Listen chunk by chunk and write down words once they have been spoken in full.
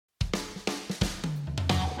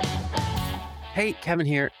Hey, Kevin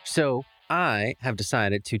here. So I have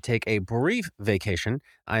decided to take a brief vacation.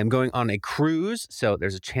 I am going on a cruise, so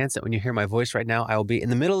there's a chance that when you hear my voice right now, I will be in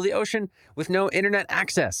the middle of the ocean with no internet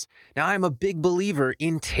access. Now, I'm a big believer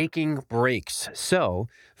in taking breaks. So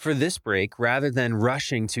for this break, rather than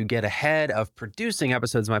rushing to get ahead of producing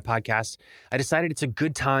episodes of my podcast, I decided it's a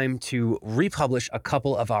good time to republish a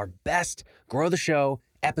couple of our best Grow the Show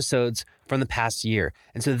episodes from the past year.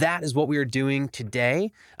 And so that is what we are doing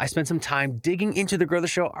today. I spent some time digging into the Grow the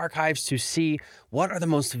Show archives to see what are the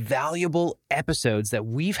most valuable episodes that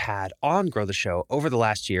we've had on Grow the Show over the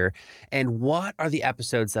last year, and what are the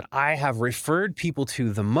episodes that I have referred people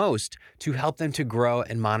to the most to help them to grow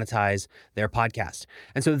and monetize their podcast.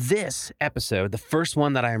 And so this episode, the first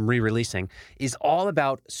one that I am re-releasing, is all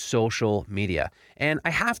about social media. And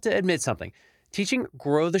I have to admit something. Teaching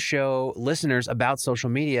Grow the Show listeners about social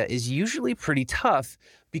media is usually pretty tough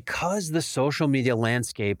because the social media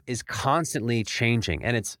landscape is constantly changing,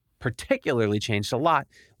 and it's particularly changed a lot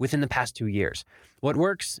within the past 2 years. What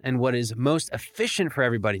works and what is most efficient for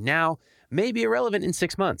everybody now may be irrelevant in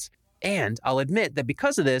 6 months. And I'll admit that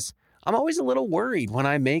because of this, I'm always a little worried when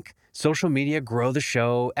I make social media Grow the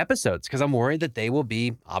Show episodes because I'm worried that they will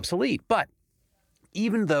be obsolete. But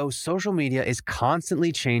even though social media is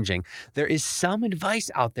constantly changing, there is some advice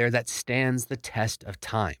out there that stands the test of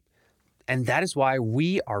time. And that is why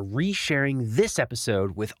we are resharing this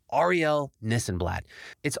episode with Arielle Nissenblatt.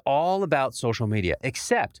 It's all about social media,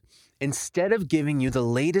 except instead of giving you the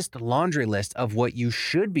latest laundry list of what you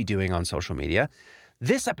should be doing on social media,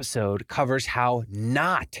 this episode covers how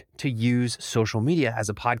not to use social media as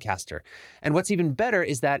a podcaster. And what's even better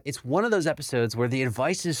is that it's one of those episodes where the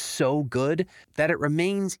advice is so good that it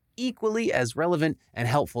remains equally as relevant and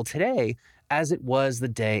helpful today as it was the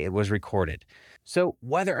day it was recorded. So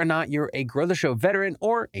whether or not you're a Grow the Show veteran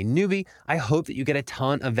or a newbie, I hope that you get a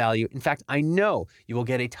ton of value. In fact, I know you will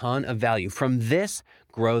get a ton of value from this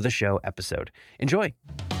Grow the Show episode. Enjoy.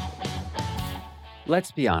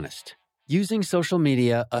 Let's be honest. Using social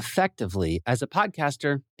media effectively as a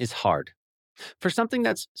podcaster is hard. For something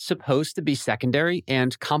that's supposed to be secondary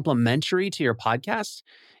and complementary to your podcast,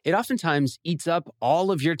 it oftentimes eats up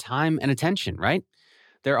all of your time and attention, right?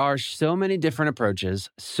 There are so many different approaches,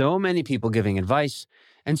 so many people giving advice,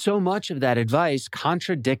 and so much of that advice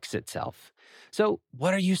contradicts itself. So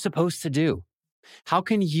what are you supposed to do? How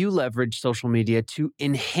can you leverage social media to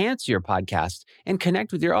enhance your podcast and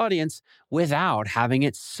connect with your audience without having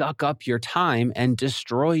it suck up your time and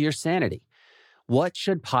destroy your sanity? What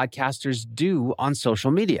should podcasters do on social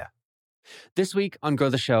media? This week on Grow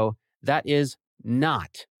the Show, that is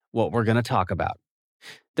not what we're going to talk about.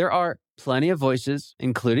 There are plenty of voices,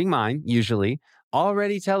 including mine, usually,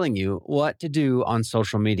 already telling you what to do on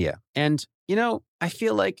social media. And, I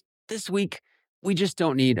feel like this week, we just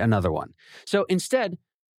don't need another one. So instead,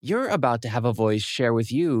 you're about to have a voice share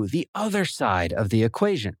with you the other side of the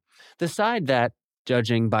equation. The side that,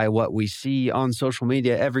 judging by what we see on social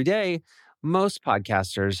media every day, most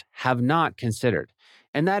podcasters have not considered.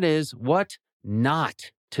 And that is what not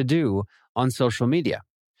to do on social media.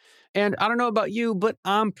 And I don't know about you, but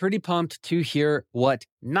I'm pretty pumped to hear what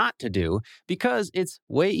not to do because it's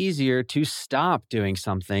way easier to stop doing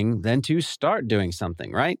something than to start doing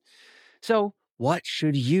something, right? So, what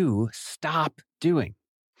should you stop doing?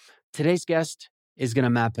 Today's guest is going to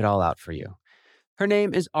map it all out for you. Her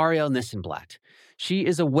name is Arielle Nissenblatt. She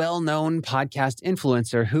is a well-known podcast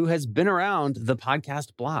influencer who has been around the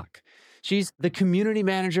podcast block. She's the community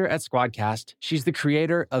manager at Squadcast. She's the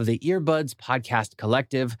creator of the Earbuds Podcast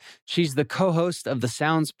Collective. She's the co-host of the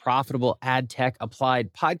Sounds Profitable Ad Tech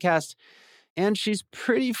Applied podcast. And she's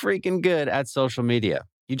pretty freaking good at social media.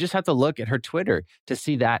 You just have to look at her Twitter to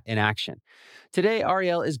see that in action. Today,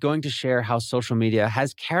 Arielle is going to share how social media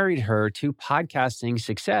has carried her to podcasting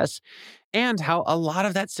success and how a lot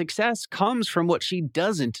of that success comes from what she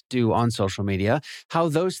doesn't do on social media, how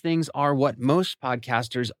those things are what most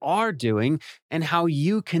podcasters are doing, and how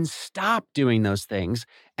you can stop doing those things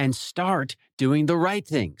and start doing the right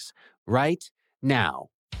things right now.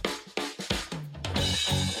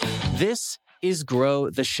 This is Grow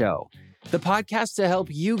the Show, the podcast to help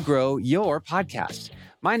you grow your podcast.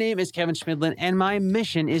 My name is Kevin Schmidlin, and my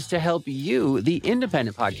mission is to help you, the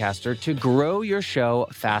independent podcaster, to grow your show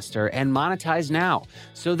faster and monetize now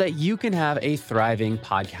so that you can have a thriving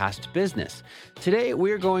podcast business. Today,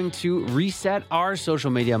 we're going to reset our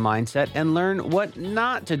social media mindset and learn what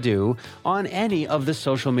not to do on any of the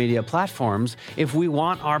social media platforms if we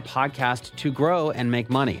want our podcast to grow and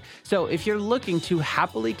make money. So if you're looking to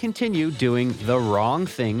happily continue doing the wrong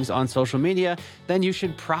things on social media, then you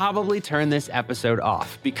should probably turn this episode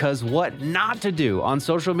off, because what not to do on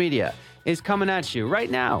social media is coming at you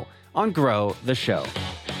right now on Grow the Show.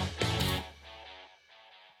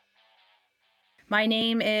 My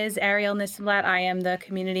name is Arielle Nissenblatt. I am the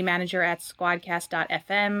community manager at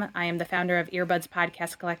squadcast.fm. I am the founder of Earbuds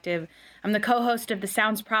Podcast Collective. I'm the co-host of the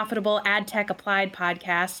Sounds Profitable Ad Tech Applied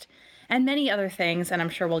podcast and many other things, and I'm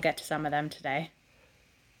sure we'll get to some of them today.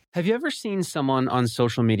 Have you ever seen someone on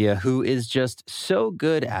social media who is just so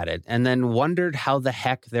good at it and then wondered how the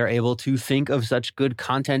heck they're able to think of such good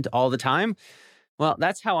content all the time? Well,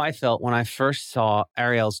 that's how I felt when I first saw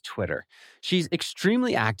Arielle's Twitter. She's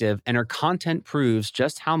extremely active, and her content proves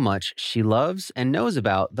just how much she loves and knows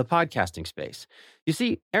about the podcasting space. You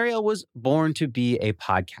see, Arielle was born to be a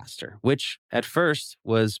podcaster, which at first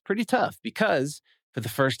was pretty tough because for the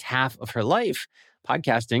first half of her life,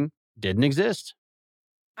 podcasting didn't exist.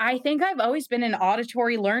 I think I've always been an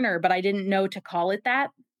auditory learner, but I didn't know to call it that.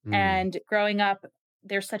 And growing up,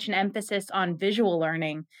 there's such an emphasis on visual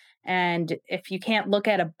learning. And if you can't look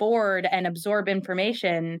at a board and absorb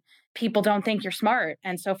information, people don't think you're smart.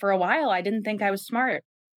 And so for a while, I didn't think I was smart.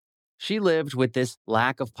 She lived with this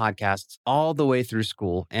lack of podcasts all the way through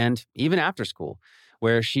school and even after school,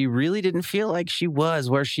 where she really didn't feel like she was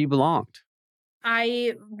where she belonged.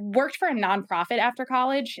 I worked for a nonprofit after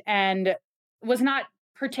college and was not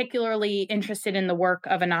particularly interested in the work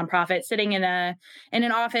of a nonprofit. Sitting in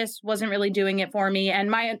an office wasn't really doing it for me. And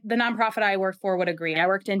the nonprofit I worked for would agree. I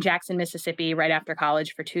worked in Jackson, Mississippi right after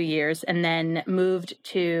college for 2 years and then moved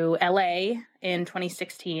to LA in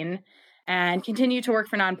 2016 and continued to work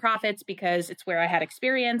for nonprofits because it's where I had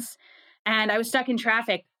experience. And I was stuck in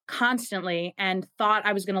traffic constantly and thought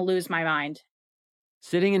I was going to lose my mind.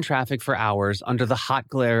 Sitting in traffic for hours under the hot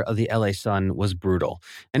glare of the LA sun was brutal.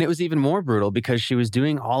 And it was even more brutal because she was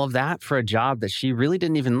doing all of that for a job that she really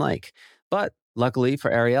didn't even like. But luckily for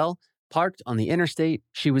Arielle, parked on the interstate,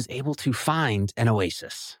 she was able to find an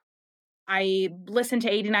oasis. I listened to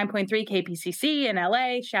 89.3 KPCC in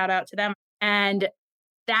LA, shout out to them. And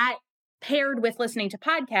that paired with listening to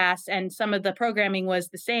podcasts, and some of the programming was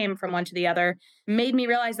the same from one to the other, made me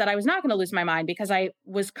realize that I was not going to lose my mind because I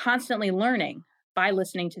was constantly learning by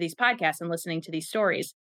listening to these podcasts and listening to these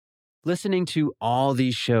stories. Listening to all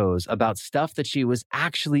these shows about stuff that she was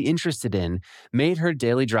actually interested in made her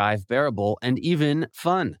daily drive bearable and even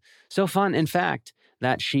fun. So fun, in fact,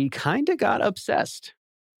 that she kind of got obsessed.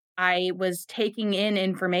 I was taking in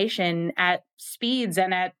information at speeds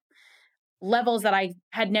and at levels that I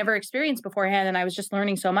had never experienced beforehand. And I was just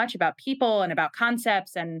learning so much about people and about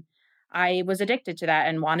concepts. And I was addicted to that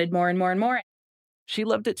and wanted more and more and more. She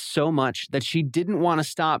loved it so much that she didn't want to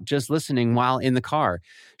stop just listening while in the car.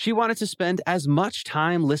 She wanted to spend as much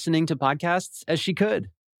time listening to podcasts as she could.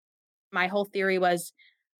 My whole theory was,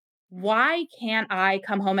 why can't I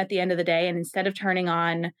come home at the end of the day and instead of turning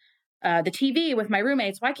on the TV with my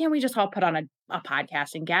roommates, why can't we just all put on a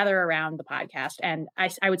podcast and gather around the podcast? And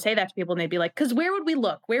I would say that to people and they'd be like, because where would we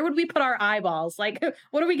look? Where would we put our eyeballs? Like,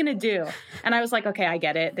 what are we going to do? And I was like, okay, I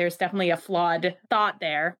get it. There's definitely a flawed thought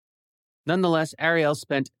there. Nonetheless, Arielle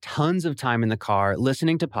spent tons of time in the car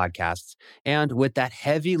listening to podcasts, and with that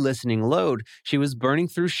heavy listening load, she was burning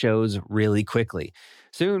through shows really quickly.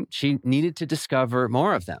 Soon, she needed to discover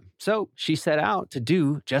more of them, so she set out to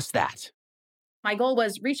do just that. My goal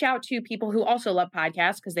was reach out to people who also love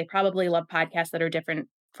podcasts because they probably love podcasts that are different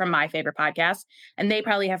from my favorite podcasts, and they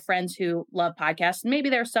probably have friends who love podcasts.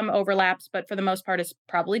 Maybe there's some overlaps, but for the most part, it's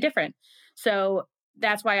probably different. So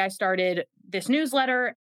that's why I started this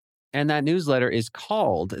newsletter. And that newsletter is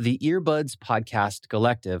called the Earbuds Podcast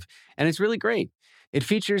Collective, and it's really great. It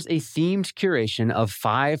features a themed curation of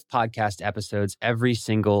 5 podcast episodes every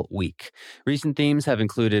single week. Recent themes have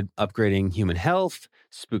included upgrading human health,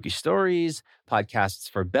 spooky stories, podcasts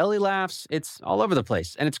for belly laughs. It's all over the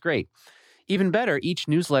place, and it's great. Even better, each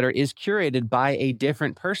newsletter is curated by a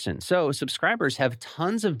different person, so subscribers have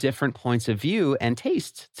tons of different points of view and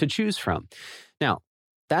tastes to choose from. Now,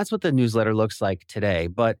 that's what the newsletter looks like today,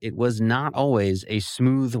 but it was not always a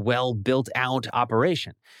smooth, well-built-out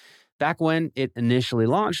operation. Back when it initially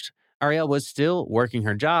launched, Arielle was still working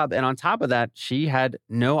her job, and on top of that, she had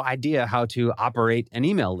no idea how to operate an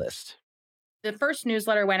email list. The first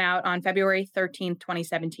newsletter went out on February 13th,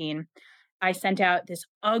 2017. I sent out this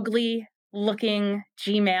ugly-looking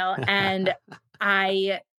Gmail, and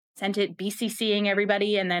I sent it BCCing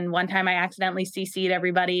everybody. And then one time I accidentally CC'd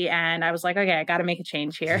everybody and I was like, okay, I got to make a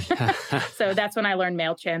change here. So that's when I learned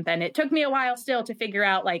MailChimp. And it took me a while still to figure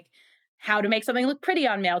out like how to make something look pretty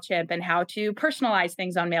on MailChimp and how to personalize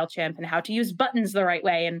things on MailChimp and how to use buttons the right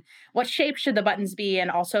way and what shape should the buttons be.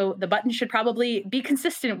 And also the buttons should probably be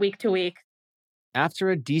consistent week to week. After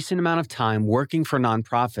a decent amount of time working for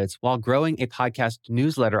nonprofits while growing a podcast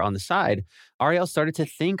newsletter on the side, Arielle started to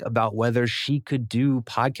think about whether she could do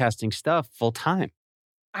podcasting stuff full time.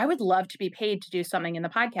 I would love to be paid to do something in the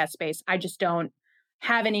podcast space. I just don't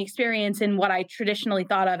have any experience in what I traditionally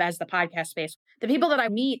thought of as the podcast space. The people that I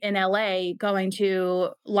meet in LA going to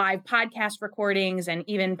live podcast recordings and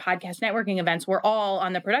even podcast networking events were all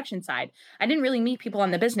on the production side. I didn't really meet people on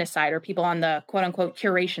the business side or people on the quote unquote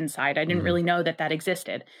curation side. I didn't really know that that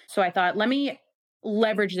existed. So I thought, let me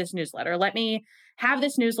leverage this newsletter. Let me have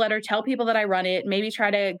this newsletter, tell people that I run it, maybe try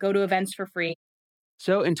to go to events for free.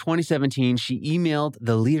 So in 2017, she emailed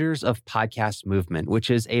the Leaders of Podcast Movement, which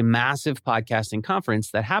is a massive podcasting conference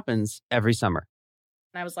that happens every summer.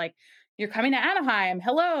 And I was like, you're coming to Anaheim.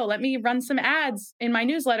 Hello, let me run some ads in my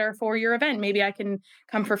newsletter for your event. Maybe I can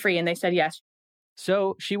come for free. And they said yes.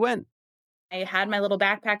 So she went. I had my little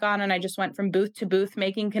backpack on and I just went from booth to booth,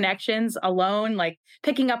 making connections alone, like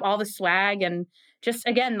picking up all the swag and just,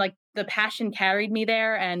 again, like the passion carried me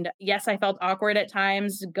there. And yes, I felt awkward at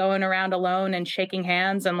times going around alone and shaking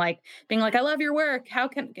hands and like being like, I love your work.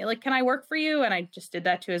 Can I work for you? And I just did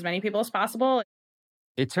that to as many people as possible.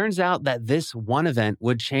 It turns out that this one event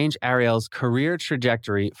would change Arielle's career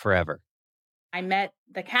trajectory forever. I met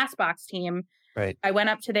the Castbox team. Right. I went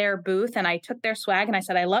up to their booth and I took their swag and I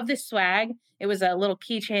said, I love this swag. It was a little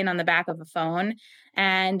keychain on the back of a phone.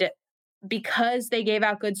 And because they gave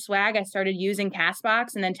out good swag, I started using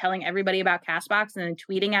Castbox and then telling everybody about Castbox and then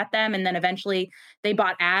tweeting at them. And then eventually they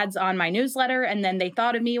bought ads on my newsletter and then they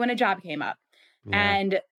thought of me when a job came up. Yeah.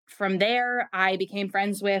 And from there, I became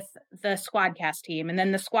friends with the Squadcast team. And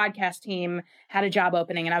then the Squadcast team had a job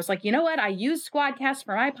opening. And I was like, you know what? I use Squadcast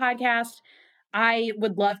for my podcast. I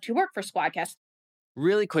would love to work for Squadcast.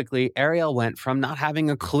 Really quickly, Arielle went from not having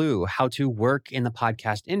a clue how to work in the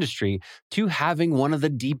podcast industry to having one of the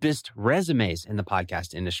deepest resumes in the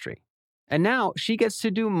podcast industry. And now she gets to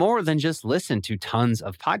do more than just listen to tons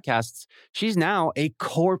of podcasts. She's now a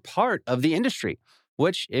core part of the industry,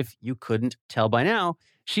 which, if you couldn't tell by now,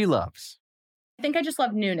 she loves. I think I just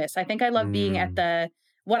love newness. I think I love being at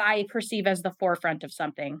what I perceive as the forefront of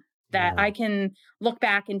something that I can look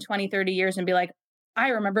back in 20, 30 years and be like, I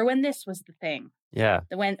remember when this was the thing. Yeah.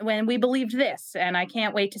 When we believed this, and I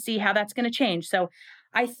can't wait to see how that's going to change. So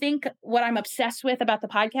I think what I'm obsessed with about the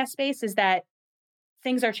podcast space is that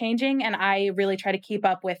things are changing and I really try to keep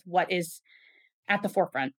up with what is at the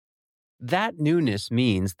forefront. That newness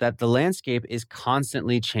means that the landscape is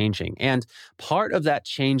constantly changing. And part of that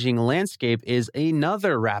changing landscape is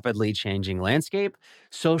another rapidly changing landscape,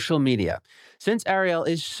 social media. Since Arielle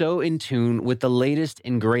is so in tune with the latest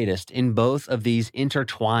and greatest in both of these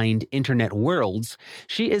intertwined internet worlds,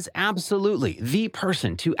 she is absolutely the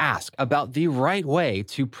person to ask about the right way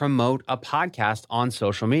to promote a podcast on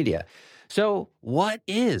social media. So, what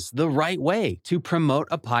is the right way to promote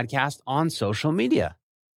a podcast on social media?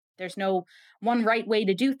 There's no one right way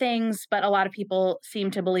to do things, but a lot of people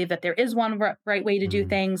seem to believe that there is one right way to do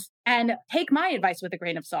things. And take my advice with a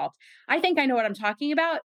grain of salt. I think I know what I'm talking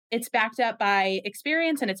about. It's backed up by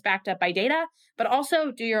experience and it's backed up by data, but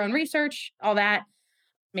also do your own research, all that.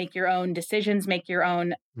 Make your own decisions, make your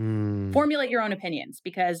own, formulate your own opinions,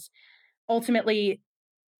 because ultimately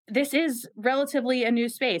this is relatively a new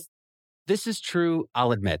space. This is true,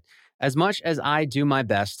 I'll admit. As much as I do my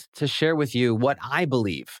best to share with you what I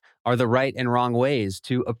believe are the right and wrong ways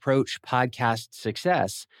to approach podcast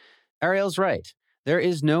success, Arielle's right. There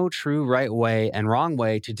is no true right way and wrong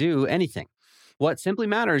way to do anything. What simply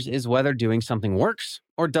matters is whether doing something works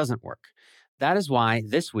or doesn't work. That is why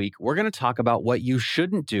this week we're going to talk about what you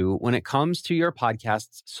shouldn't do when it comes to your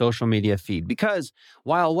podcast's social media feed. Because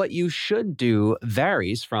while what you should do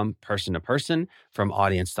varies from person to person, from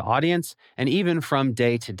audience to audience, and even from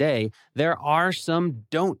day to day, there are some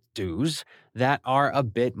don't do's that are a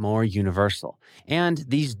bit more universal. And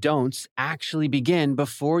these don'ts actually begin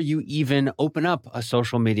before you even open up a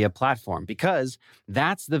social media platform, because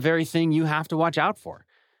that's the very thing you have to watch out for.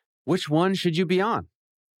 Which one should you be on?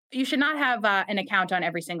 You should not have an account on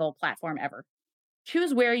every single platform ever.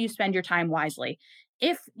 Choose where you spend your time wisely.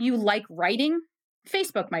 If you like writing,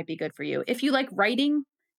 Facebook might be good for you. If you like writing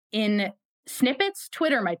in snippets,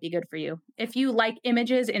 Twitter might be good for you. If you like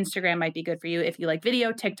images, Instagram might be good for you. If you like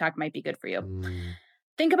video, TikTok might be good for you.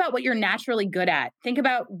 Think about what you're naturally good at. Think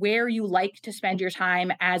about where you like to spend your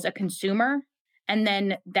time as a consumer. And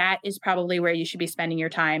then that is probably where you should be spending your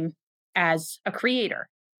time as a creator.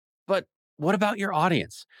 But what about your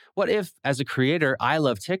audience? What if, as a creator, I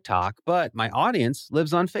love TikTok, but my audience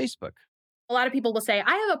lives on Facebook? A lot of people will say,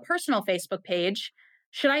 I have a personal Facebook page.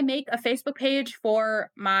 Should I make a Facebook page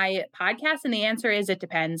for my podcast? And the answer is it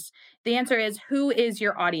depends. The answer is, who is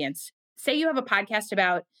your audience? Say you have a podcast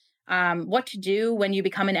about what to do when you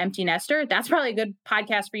become an empty nester. That's probably a good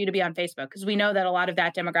podcast for you to be on Facebook, because we know that a lot of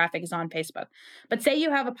that demographic is on Facebook. But say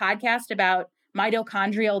you have a podcast about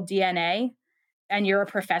mitochondrial DNA and you're a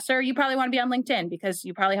professor, you probably want to be on LinkedIn, because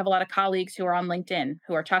you probably have a lot of colleagues who are on LinkedIn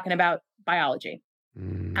who are talking about biology.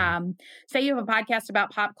 Say you have a podcast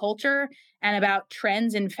about pop culture and about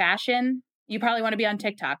trends in fashion, you probably want to be on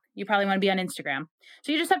TikTok. You probably want to be on Instagram.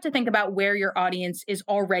 So you just have to think about where your audience is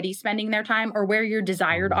already spending their time, or where your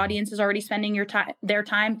desired audience is already spending their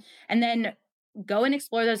time, and then go and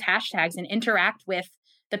explore those hashtags and interact with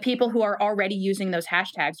the people who are already using those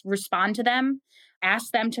hashtags. Respond to them,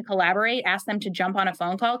 ask them to collaborate, ask them to jump on a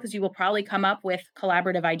phone call, because you will probably come up with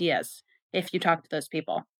collaborative ideas if you talk to those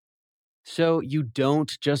people. So you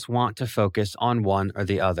don't just want to focus on one or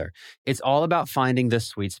the other. It's all about finding the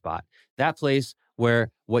sweet spot, that place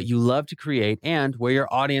where what you love to create and where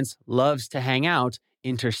your audience loves to hang out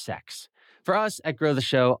intersects. For us at Grow the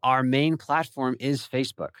Show, our main platform is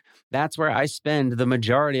Facebook. That's where I spend the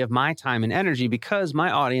majority of my time and energy, because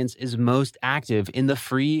my audience is most active in the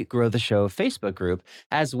free Grow the Show Facebook group,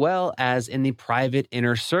 as well as in the private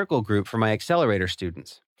Inner Circle group for my accelerator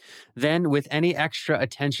students. Then, with any extra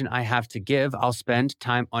attention I have to give, I'll spend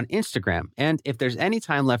time on Instagram. And if there's any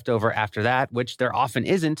time left over after that, which there often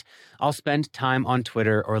isn't, I'll spend time on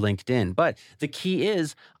Twitter or LinkedIn. But the key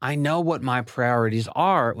is, I know what my priorities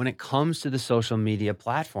are when it comes to the social media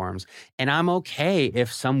platforms. And I'm okay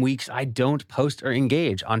if some weeks I don't post or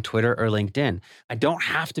engage on Twitter or LinkedIn. I don't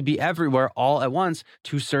have to be everywhere all at once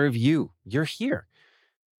to serve you. You're here.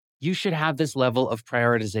 You should have this level of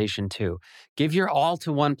prioritization too. Give your all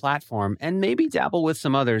to one platform and maybe dabble with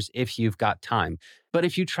some others if you've got time. But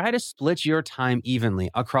if you try to split your time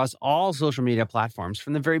evenly across all social media platforms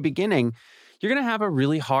from the very beginning, you're going to have a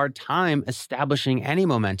really hard time establishing any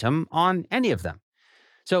momentum on any of them.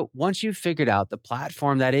 So once you've figured out the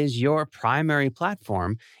platform that is your primary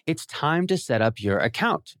platform, it's time to set up your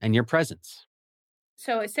account and your presence.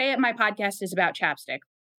 So say my podcast is about chapstick.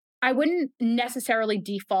 I wouldn't necessarily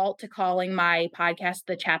default to calling my podcast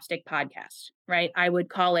the Chapstick Podcast, right? I would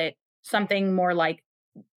call it something more like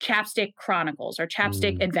Chapstick Chronicles or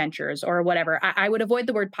Chapstick Adventures or whatever. I would avoid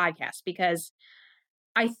the word podcast, because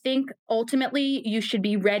I think ultimately you should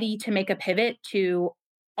be ready to make a pivot to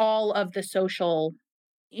all of the social.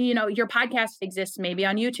 Your podcast exists maybe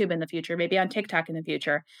on YouTube in the future, maybe on TikTok in the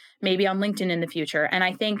future, maybe on LinkedIn in the future. And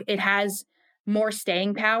I think it has more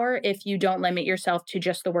staying power if you don't limit yourself to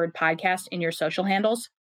just the word podcast in your social handles.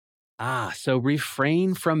 So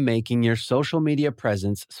refrain from making your social media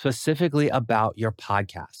presence specifically about your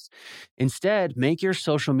podcast. Instead, make your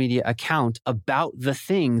social media account about the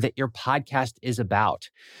thing that your podcast is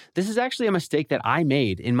about. This is actually a mistake that I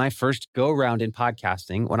made in my first go-round in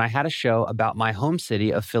podcasting when I had a show about my home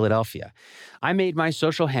city of Philadelphia. I made my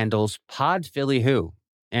social handles Pod Philly Who,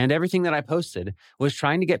 and everything that I posted was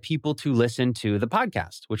trying to get people to listen to the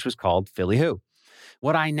podcast, which was called Philly Who.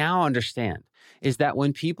 What I now understand is that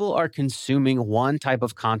when people are consuming one type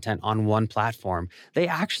of content on one platform, they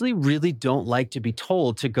actually really don't like to be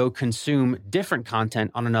told to go consume different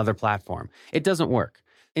content on another platform. It doesn't work.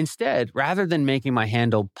 Instead, rather than making my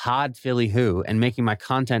handle Pod Philly Who and making my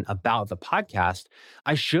content about the podcast,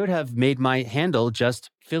 I should have made my handle just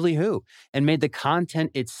Philly Who and made the content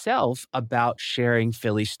itself about sharing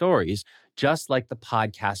Philly stories, just like the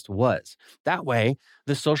podcast was. That way,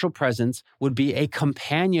 the social presence would be a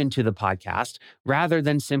companion to the podcast rather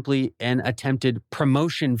than simply an attempted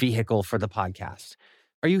promotion vehicle for the podcast.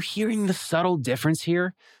 Are you hearing the subtle difference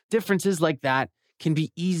here? Differences like that can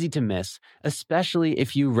be easy to miss, especially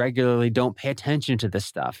if you regularly don't pay attention to this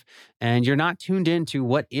stuff and you're not tuned into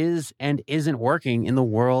what is and isn't working in the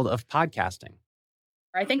world of podcasting.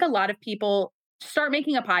 I think a lot of people start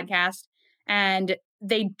making a podcast and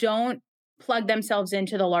they don't plug themselves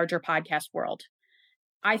into the larger podcast world.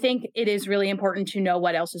 I think it is really important to know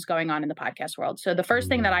what else is going on in the podcast world. So the first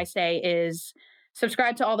thing that I say is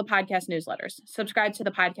subscribe to all the podcast newsletters, subscribe to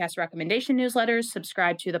the podcast recommendation newsletters,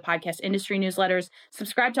 subscribe to the podcast industry newsletters,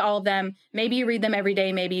 subscribe to all of them. Maybe you read them every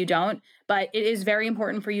day, maybe you don't, but it is very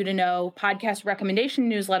important for you to know, podcast recommendation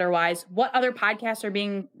newsletter wise, what other podcasts are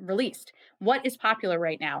being released. What is popular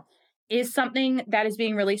right now? Is something that is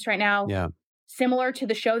being released right now similar to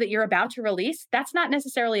the show that you're about to release? That's not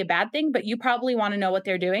necessarily a bad thing, but you probably want to know what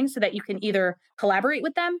they're doing so that you can either collaborate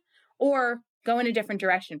with them or go in a different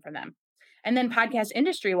direction from them. And then podcast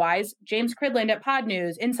industry wise, James Cridland at Pod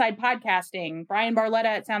News, Inside Podcasting, Brian Barletta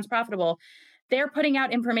at Sounds Profitable, they're putting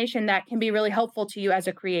out information that can be really helpful to you as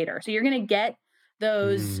a creator. So you're going to get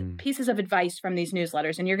those pieces of advice from these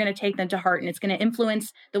newsletters and you're going to take them to heart, and it's going to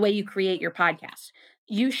influence the way you create your podcast.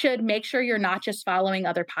 You should make sure you're not just following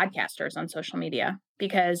other podcasters on social media,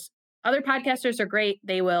 because other podcasters are great.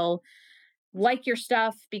 They will like your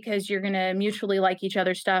stuff because you're going to mutually like each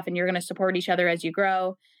other's stuff and you're going to support each other as you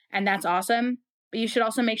grow. And that's awesome. But you should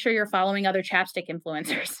also make sure you're following other chapstick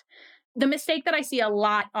influencers. The mistake that I see a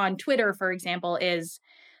lot on Twitter, for example, is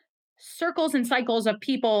circles and cycles of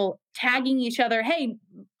people tagging each other. Hey,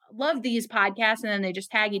 love these podcasts. And then they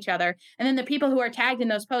just tag each other. And then the people who are tagged in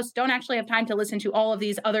those posts don't actually have time to listen to all of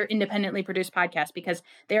these other independently produced podcasts because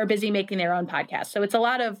they are busy making their own podcasts. So it's a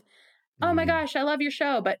lot of, oh my gosh, I love your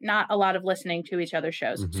show, but not a lot of listening to each other's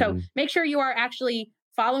shows. So make sure you are actually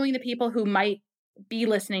following the people who might be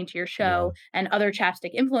listening to your show and other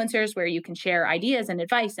chapstick influencers where you can share ideas and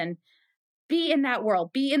advice and be in that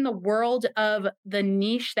world. Be in the world of the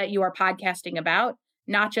niche that you are podcasting about,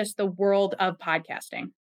 not just the world of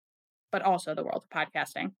podcasting, but also the world of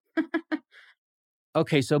podcasting.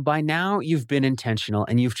 Okay, so by now you've been intentional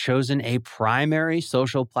and you've chosen a primary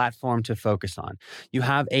social platform to focus on. You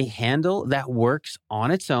have a handle that works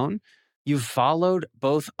on its own. You've followed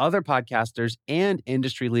both other podcasters and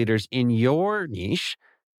industry leaders in your niche,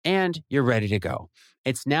 and you're ready to go.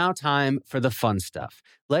 It's now time for the fun stuff.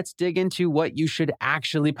 Let's dig into what you should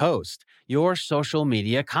actually post, your social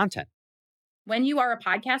media content. When you are a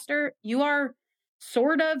podcaster, you are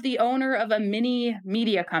sort of the owner of a mini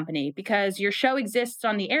media company because your show exists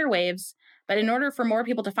on the airwaves. But in order for more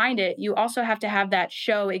people to find it, you also have to have that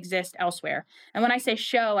show exist elsewhere. And when I say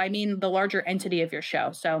show, I mean the larger entity of your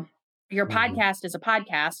show. So your podcast is a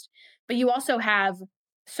podcast, but you also have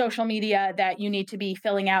social media that you need to be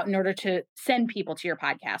filling out in order to send people to your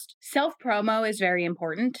podcast. Self-promo is very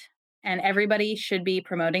important, and everybody should be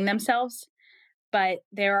promoting themselves. But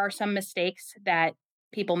there are some mistakes that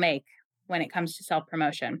people make when it comes to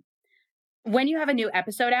self-promotion. When you have a new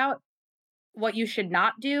episode out, what you should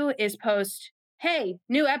not do is post, hey,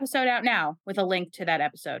 new episode out now, with a link to that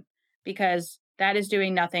episode, because that is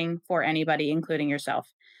doing nothing for anybody, including yourself.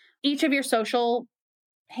 Each of your social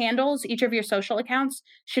handles, each of your social accounts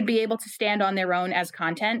should be able to stand on their own as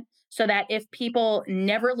content so that if people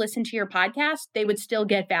never listen to your podcast, they would still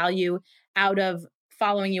get value out of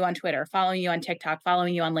following you on Twitter, following you on TikTok,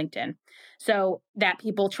 following you on LinkedIn, so that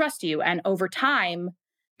people trust you. And over time,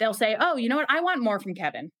 they'll say, oh, you know what? I want more from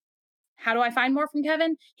Kevin. How do I find more from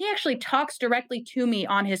Kevin? He actually talks directly to me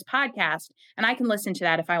on his podcast, and I can listen to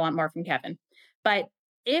that if I want more from Kevin. But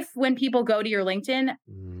if when people go to your LinkedIn,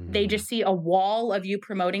 they just see a wall of you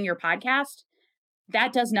promoting your podcast,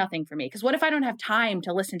 that does nothing for me. Because what if I don't have time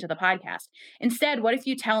to listen to the podcast? Instead, what if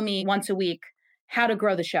you tell me once a week how to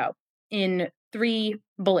grow the show in 3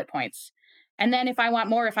 bullet points? And then if I want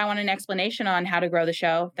more, if I want an explanation on how to grow the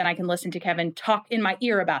show, then I can listen to Kevin talk in my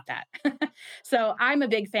ear about that. So I'm a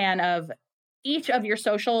big fan of each of your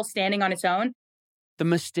social standing on its own. The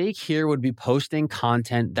mistake here would be posting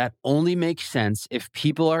content that only makes sense if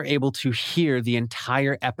people are able to hear the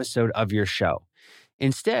entire episode of your show.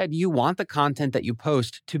 Instead, you want the content that you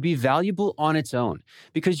post to be valuable on its own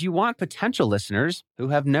because you want potential listeners who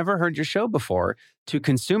have never heard your show before to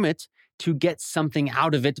consume it, to get something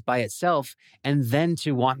out of it by itself, and then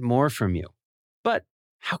to want more from you. But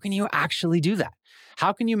how can you actually do that?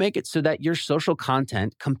 How can you make it so that your social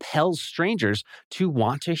content compels strangers to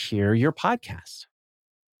want to hear your podcast?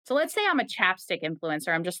 So let's say I'm a chapstick influencer.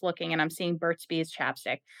 I'm just looking and I'm seeing Burt's Bees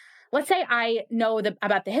chapstick. Let's say I know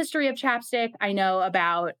about the history of chapstick. I know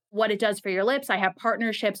about what it does for your lips. I have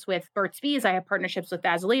partnerships with Burt's Bees. I have partnerships with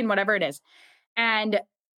Vaseline, whatever it is. And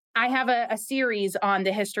I have a series on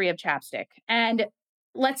the history of chapstick. And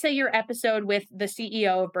let's say your episode with the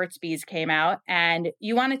CEO of Burt's Bees came out and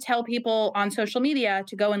you want to tell people on social media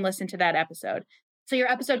to go and listen to that episode. So your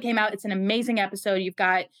episode came out. It's an amazing episode. You've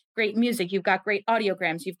got great music. You've got great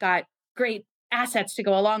audiograms. You've got great assets to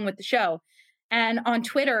go along with the show. And on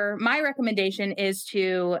Twitter, my recommendation is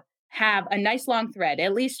to have a nice long thread,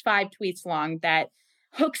 at least 5 tweets long, that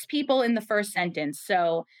hooks people in the first sentence.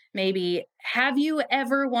 So maybe, have you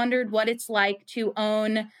ever wondered what it's like to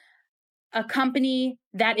own a company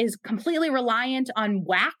that is completely reliant on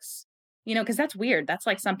wax? You know, because that's weird. That's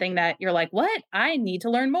like something that you're like, what? I need to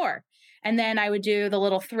learn more. And then I would do the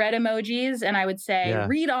little thread emojis and I would say,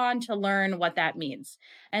 read on to learn what that means.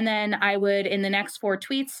 And then I would, in the next 4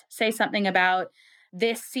 tweets, say something about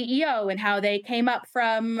this CEO and how they came up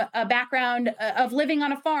from a background of living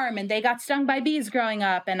on a farm and they got stung by bees growing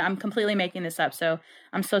up. And I'm completely making this up. So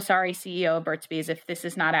I'm so sorry, CEO of Burt's Bees, if this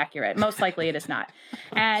is not accurate. Most likely it is not.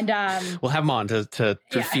 And we'll have him on to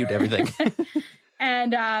refute everything.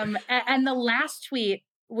 And the last tweet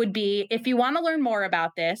would be, if you want to learn more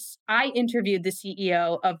about this, I interviewed the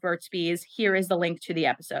CEO of Burt's Bees. Here is the link to the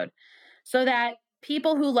episode. So that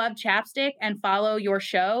people who love chapstick and follow your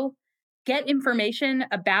show get information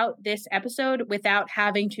about this episode without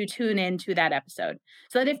having to tune into that episode.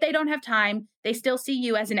 So that if they don't have time, they still see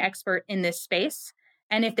you as an expert in this space.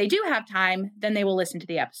 And if they do have time, then they will listen to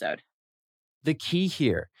the episode. The key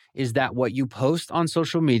here is that what you post on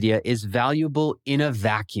social media is valuable in a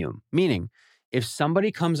vacuum, meaning if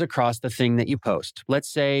somebody comes across the thing that you post, let's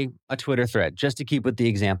say a Twitter thread, just to keep with the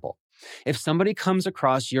example. If somebody comes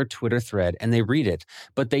across your Twitter thread and they read it,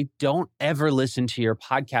 but they don't ever listen to your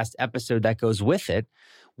podcast episode that goes with it,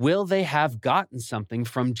 will they have gotten something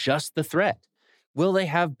from just the thread? Will they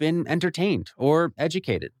have been entertained or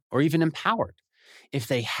educated or even empowered? If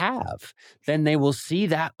they have, then they will see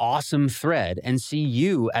that awesome thread and see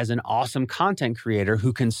you as an awesome content creator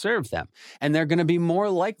who can serve them. And they're going to be more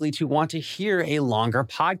likely to want to hear a longer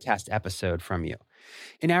podcast episode from you.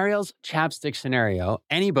 In Arielle's chapstick scenario,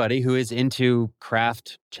 anybody who is into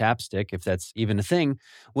craft chapstick, if that's even a thing,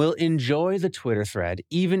 will enjoy the Twitter thread,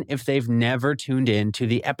 even if they've never tuned in to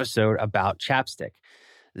the episode about chapstick.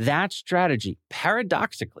 That strategy,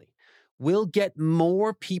 paradoxically, will get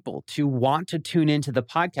more people to want to tune into the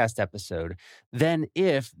podcast episode than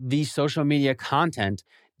if the social media content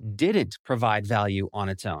didn't provide value on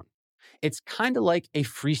its own. It's kind of like a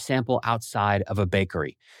free sample outside of a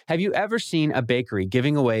bakery. Have you ever seen a bakery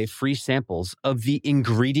giving away free samples of the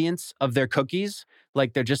ingredients of their cookies?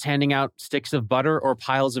 Like they're just handing out sticks of butter or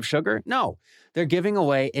piles of sugar? No, they're giving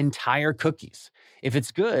away entire cookies. If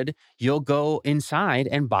it's good, you'll go inside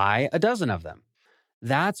and buy a dozen of them.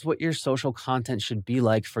 That's what your social content should be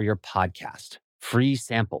like for your podcast. Free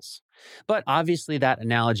samples. But obviously that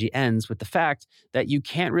analogy ends with the fact that you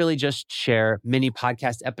can't really just share mini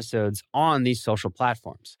podcast episodes on these social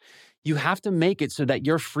platforms. You have to make it so that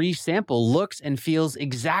your free sample looks and feels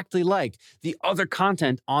exactly like the other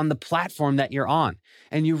content on the platform that you're on.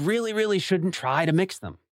 And you really, really shouldn't try to mix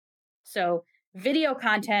them. So video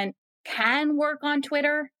content can work on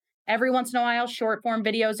Twitter. Every once in a while, short form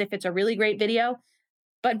videos, if it's a really great video.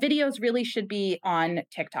 But videos really should be on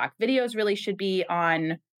TikTok. Videos really should be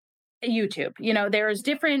on YouTube. There's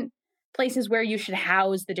different places where you should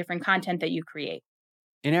house the different content that you create.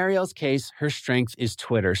 In Arielle's case, her strength is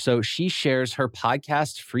Twitter, so she shares her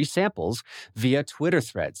podcast free samples via Twitter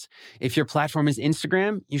threads. If your platform is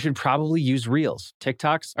Instagram, you should probably use Reels.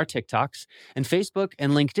 TikToks are TikToks, and Facebook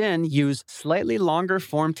and LinkedIn use slightly longer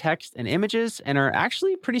form text and images and are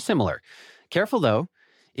actually pretty similar. Careful though,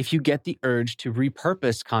 if you get the urge to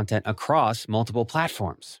repurpose content across multiple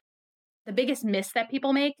platforms. The biggest miss that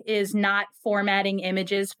people make is not formatting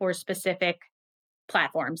images for specific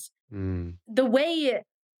platforms. The way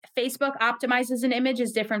Facebook optimizes an image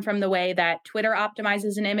is different from the way that Twitter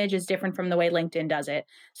optimizes an image is different from the way LinkedIn does it.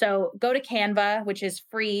 So go to Canva, which is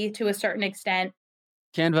free to a certain extent.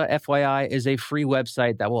 Canva, FYI, is a free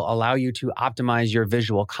website that will allow you to optimize your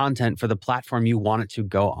visual content for the platform you want it to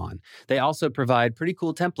go on. They also provide pretty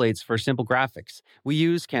cool templates for simple graphics. We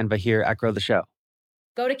use Canva here at Grow the Show.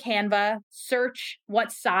 Go to Canva, search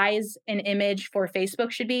what size an image for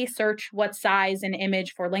Facebook should be, search what size an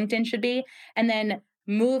image for LinkedIn should be, and then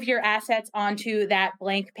move your assets onto that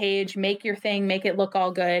blank page, make your thing, make it look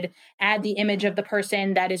all good, add the image of the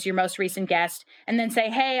person that is your most recent guest, and then say,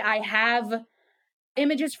 hey, I have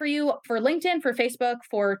images for you for LinkedIn, for Facebook,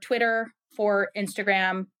 for Twitter, for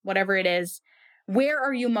Instagram, whatever it is. Where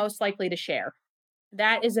are you most likely to share?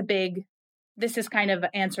 That is this is kind of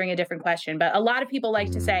answering a different question, but a lot of people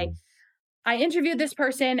like to say, I interviewed this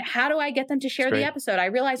person. How do I get them to share the episode? I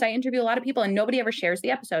realize I interview a lot of people and nobody ever shares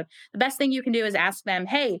the episode. The best thing you can do is ask them,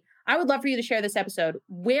 hey, I would love for you to share this episode.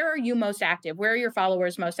 Where are you most active? Where are your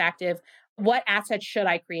followers most active? What assets should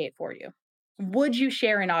I create for you? Would you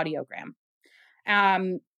share an audiogram?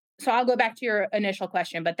 So I'll go back to your initial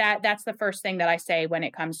question, but that's the first thing that I say when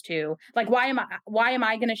it comes to like, why am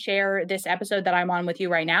I going to share this episode that I'm on with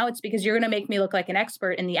you right now? It's because you're going to make me look like an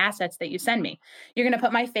expert in the assets that you send me. You're going to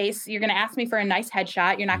put my face, you're going to ask me for a nice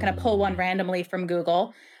headshot. You're not going to pull one randomly from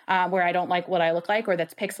Google, where I don't like what I look like or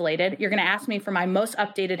that's pixelated. You're going to ask me for my most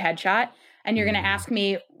updated headshot. And you're going to ask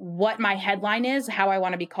me what my headline is, how I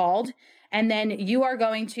want to be called. And then you are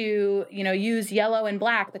going to, use yellow and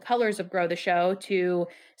black, the colors of Grow the Show, to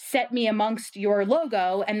set me amongst your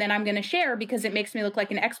logo. And then I'm going to share because it makes me look like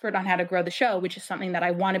an expert on how to grow the show, which is something that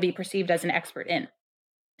I want to be perceived as an expert in.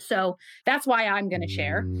 So that's why I'm going to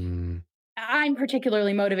share. I'm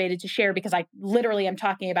particularly motivated to share because I literally am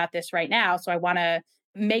talking about this right now. So I want to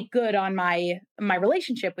make good on my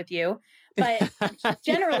relationship with you. But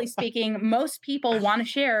generally speaking, most people want to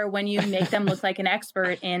share when you make them look like an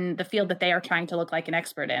expert in the field that they are trying to look like an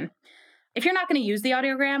expert in. If you're not going to use the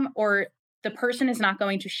audiogram, or the person is not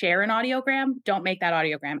going to share an audiogram, don't make that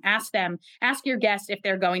audiogram. Ask your guest if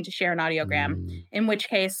they're going to share an audiogram, in which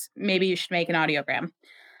case maybe you should make an audiogram.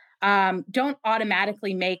 Don't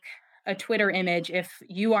automatically make a Twitter image if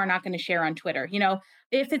you are not going to share on Twitter.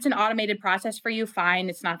 If it's an automated process for you, fine,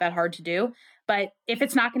 it's not that hard to do. But if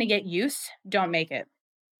it's not going to get use, don't make it.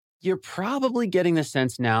 You're probably getting the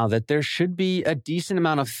sense now that there should be a decent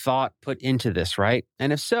amount of thought put into this, right?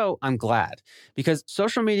 And if so, I'm glad, because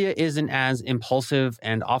social media isn't as impulsive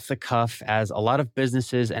and off the cuff as a lot of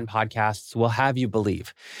businesses and podcasts will have you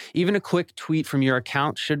believe. Even a quick tweet from your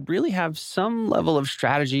account should really have some level of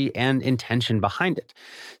strategy and intention behind it.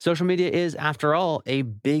 Social media is, after all, a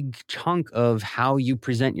big chunk of how you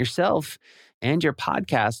present yourself and your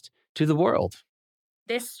podcast to the world.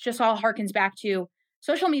 This just all harkens back to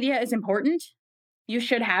social media is important. You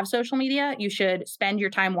should have social media. You should spend your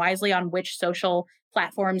time wisely on which social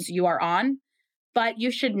platforms you are on. But you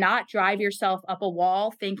should not drive yourself up a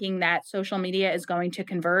wall thinking that social media is going to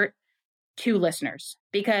convert to listeners.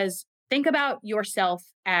 Because think about yourself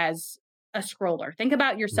as a scroller. Think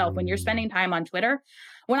about yourself when you're spending time on Twitter.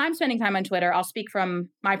 When I'm spending time on Twitter, I'll speak from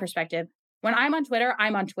my perspective. When I'm on Twitter,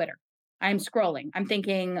 I'm on Twitter. I'm scrolling. I'm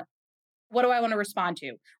thinking, what do I want to respond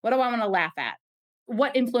to? What do I want to laugh at?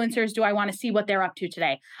 What influencers do I want to see what they're up to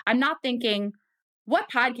today? I'm not thinking, what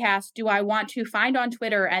podcast do I want to find on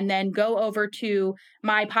Twitter and then go over to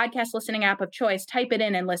my podcast listening app of choice, type it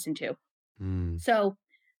in and listen to? So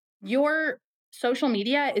your social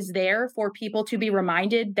media is there for people to be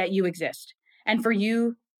reminded that you exist and for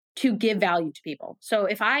you to give value to people. So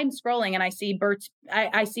if I'm scrolling and I see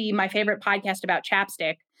I see my favorite podcast about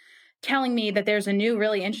chapstick telling me that there's a new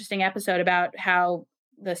really interesting episode about how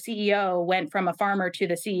the CEO went from a farmer to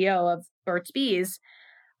the CEO of Burt's Bees,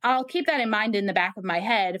 I'll keep that in mind in the back of my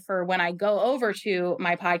head for when I go over to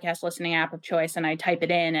my podcast listening app of choice and I type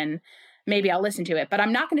it in and maybe I'll listen to it. But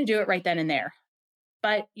I'm not going to do it right then and there.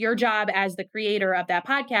 But your job as the creator of that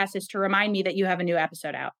podcast is to remind me that you have a new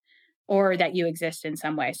episode out or that you exist in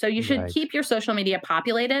some way. So you should keep your social media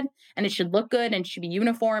populated, and it should look good and should be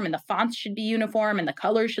uniform, and the fonts should be uniform and the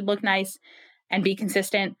colors should look nice and be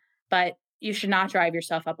consistent. But you should not drive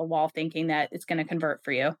yourself up a wall thinking that it's going to convert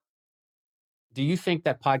for you. Do you think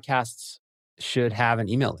that podcasts should have an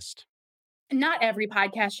email list? Not every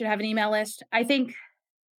podcast should have an email list. I think,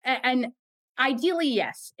 and ideally,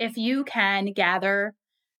 yes. If you can gather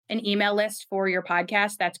an email list for your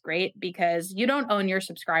podcast, that's great, because you don't own your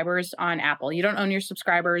subscribers on Apple. You don't own your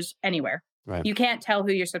subscribers anywhere. Right. You can't tell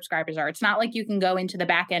who your subscribers are. It's not like you can go into the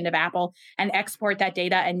back end of Apple and export that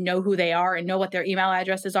data and know who they are and know what their email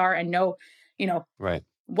addresses are and know,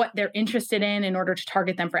 what they're interested in order to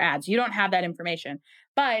target them for ads. You don't have that information.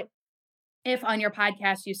 But if on your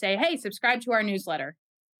podcast you say, hey, subscribe to our newsletter,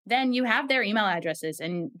 then you have their email addresses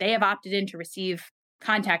and they have opted in to receive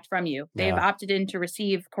contact from you. They have opted in to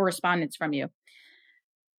receive correspondence from you.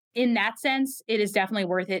 In that sense, it is definitely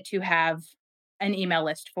worth it to have an email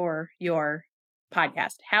list for your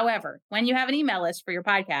podcast. However, when you have an email list for your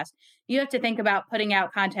podcast, you have to think about putting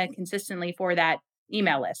out content consistently for that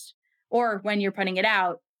email list. Or when you're putting it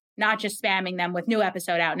out, not just spamming them with new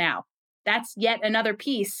episode out now. That's yet another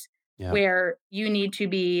piece where you need to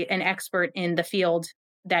be an expert in the field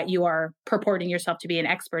that you are purporting yourself to be an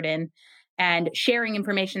expert in, and sharing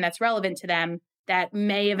information that's relevant to them that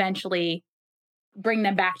may eventually bring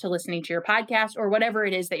them back to listening to your podcast or whatever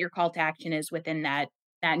it is that your call to action is within that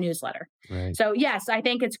newsletter. Right. So yes, I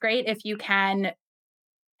think it's great if you can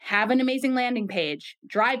have an amazing landing page,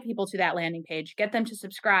 drive people to that landing page, get them to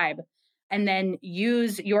subscribe, and then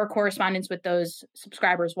use your correspondence with those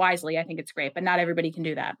subscribers wisely. I think it's great, but not everybody can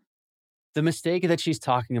do that. The mistake that she's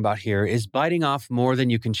talking about here is biting off more than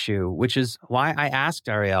you can chew, which is why I asked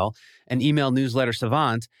Arielle, an email newsletter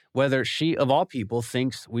savant, whether she, of all people,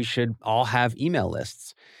 thinks we should all have email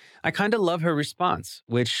lists. I kind of love her response,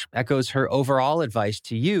 which echoes her overall advice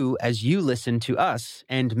to you as you listen to us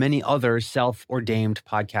and many other self-ordained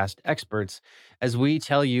podcast experts as we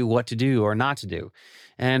tell you what to do or not to do.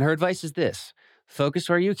 And her advice is this: focus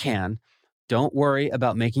where you can. Don't worry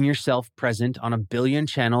about making yourself present on a billion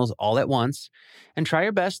channels all at once, and try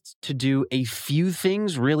your best to do a few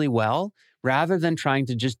things really well rather than trying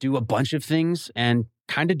to just do a bunch of things and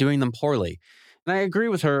kind of doing them poorly. And I agree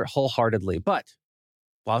with her wholeheartedly, but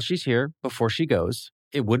while she's here, before she goes,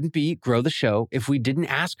 it wouldn't be Grow the Show if we didn't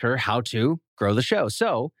ask her how to grow the show.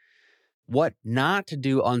 So what not to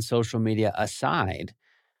do on social media aside,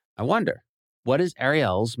 I wonder, What is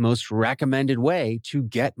Arielle's most recommended way to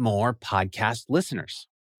get more podcast listeners?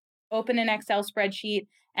 Open an Excel spreadsheet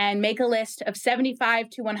and make a list of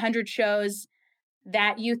 75 to 100 shows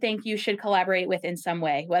that you think you should collaborate with in some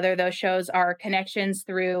way, whether those shows are connections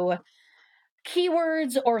through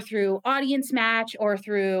keywords or through audience match or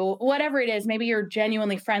through whatever it is. Maybe you're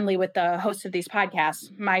genuinely friendly with the hosts of these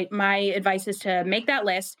podcasts. My advice is to make that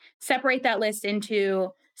list, separate that list into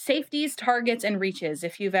safeties, targets, and reaches.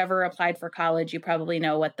 If you've ever applied for college, you probably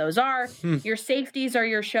know what those are. Your safeties are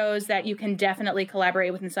your shows that you can definitely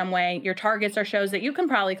collaborate with in some way. Your targets are shows that you can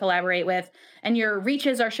probably collaborate with. And your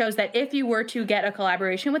reaches are shows that if you were to get a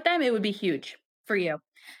collaboration with them, it would be huge for you.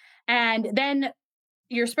 And then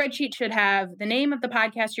your spreadsheet should have the name of the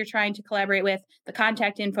podcast you're trying to collaborate with, the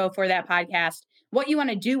contact info for that podcast, what you want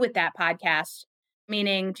to do with that podcast.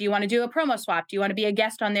 Meaning, do you want to do a promo swap? Do you want to be a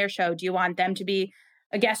guest on their show? Do you want them to be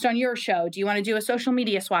a guest on your show? Do you want to do a social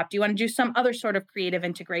media swap? Do you want to do some other sort of creative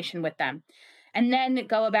integration with them? And then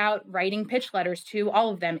go about writing pitch letters to all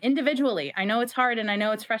of them individually. I know it's hard and I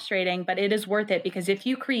know it's frustrating, but it is worth it, because if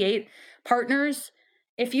you create partners,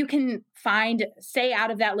 if you can find, say,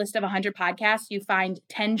 out of that list of 100 podcasts, you find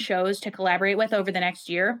 10 shows to collaborate with over the next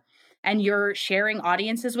year, and you're sharing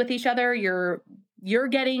audiences with each other, you're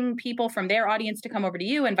getting people from their audience to come over to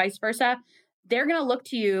you and vice versa, they're going to look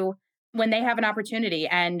to you when they have an opportunity,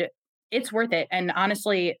 and it's worth it. And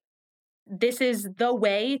honestly, this is the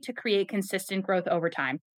way to create consistent growth over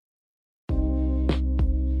time.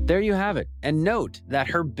 There you have it. And note that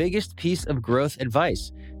her biggest piece of growth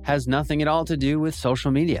advice has nothing at all to do with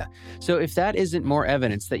social media. So if that isn't more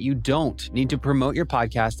evidence that you don't need to promote your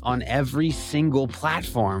podcast on every single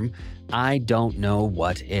platform, I don't know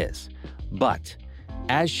what is. But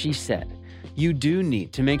as she said, you do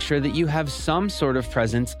need to make sure that you have some sort of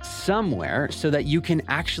presence somewhere so that you can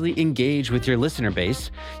actually engage with your listener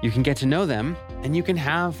base, you can get to know them, and you can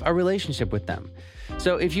have a relationship with them.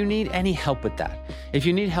 So if you need any help with that, if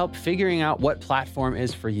you need help figuring out what platform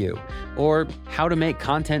is for you, or how to make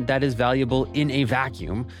content that is valuable in a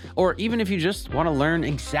vacuum, or even if you just want to learn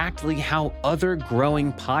exactly how other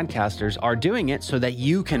growing podcasters are doing it so that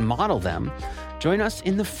you can model them, join us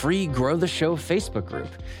in the free Grow the Show Facebook group,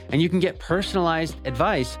 and you can get personalized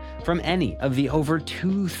advice from any of the over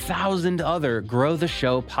 2,000 other Grow the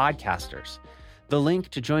Show podcasters. The link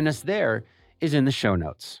to join us there is in the show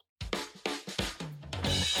notes.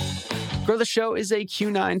 Grow the Show is a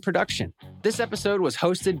Q9 production. This episode was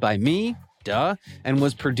hosted by me, and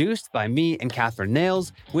was produced by me and Catherine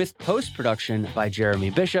Nails, with post-production by Jeremy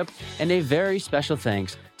Bishop, and a very special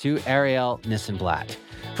thanks to Arielle Nissenblatt.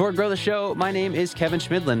 For Grow the Show, my name is Kevin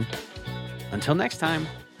Schmidlin. Until next time.